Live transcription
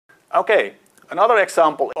Okay, another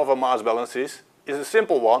example of a mass balance is a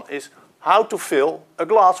simple one, is how to fill a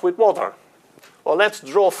glass with water. Well, let's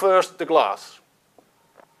draw first the glass.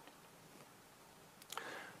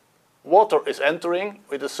 Water is entering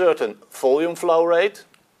with a certain volume flow rate,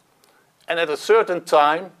 and at a certain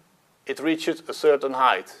time it reaches a certain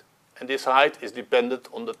height, and this height is dependent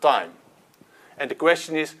on the time. And the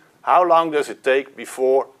question is, how long does it take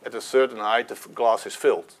before at a certain height the glass is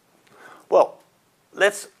filled? Well,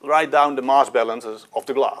 let's write down the mass balances of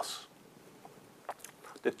the glass.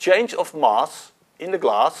 The change of mass in the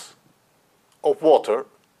glass of water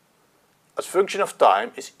as function of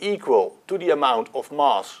time is equal to the amount of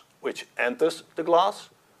mass which enters the glass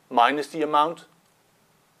minus the amount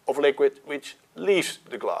of liquid which leaves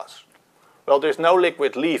the glass. Well, there's no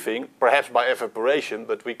liquid leaving, perhaps by evaporation,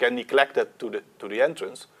 but we can neglect that to the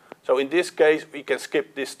entrance. So in this case, we can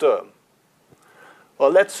skip this term.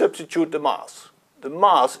 Well, let's substitute the mass. The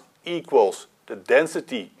mass equals the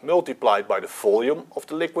density multiplied by the volume of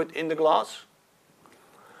the liquid in the glass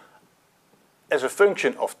as a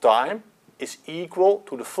function of time is equal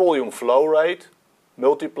to the volume flow rate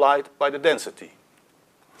multiplied by the density.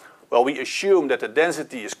 Well, we assume that the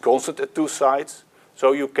density is constant at two sides,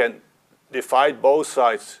 so you can divide both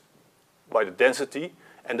sides by the density,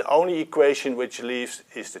 and the only equation which leaves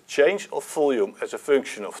is the change of volume as a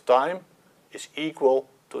function of time is equal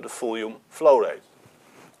to the volume flow rate.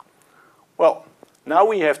 Well, now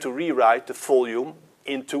we have to rewrite the volume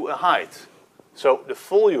into a height. So the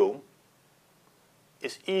volume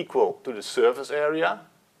is equal to the surface area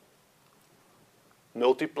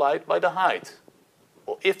multiplied by the height.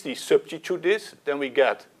 Well, if we substitute this, then we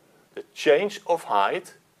get the change of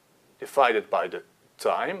height divided by the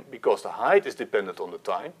time, because the height is dependent on the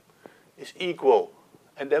time, is equal,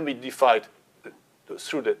 and then we divide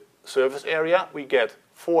through the surface area, we get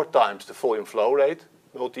 4 times the volume flow rate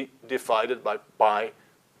divided by pi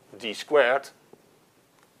d squared.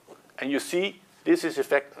 And you see, this is in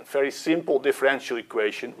fact a very simple differential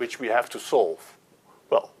equation which we have to solve.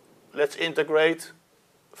 Well, let's integrate.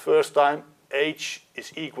 First time, h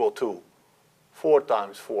is equal to 4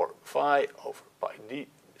 times 4 phi over pi d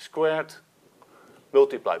squared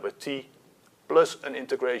multiplied by t plus an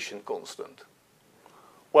integration constant.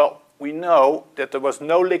 Well, we know that there was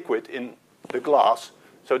no liquid in the glass,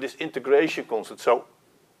 so this integration constant, so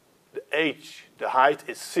the h, the height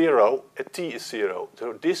is 0 and t is 0.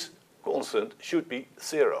 So this constant should be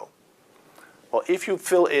 0. Well, if you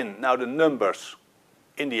fill in now the numbers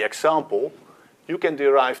in the example, you can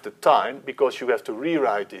derive the time, because you have to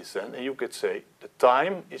rewrite this then, and you could say the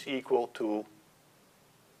time is equal to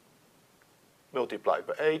multiplied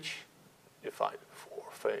by h divided by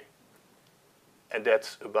 4 phi. And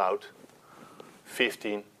that's about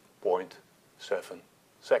 15.7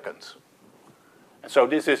 seconds. And so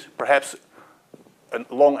this is perhaps a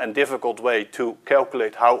long and difficult way to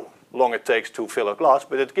calculate how long it takes to fill a glass,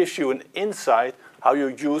 but it gives you an insight how you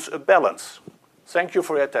use a balance. Thank you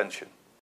for your attention.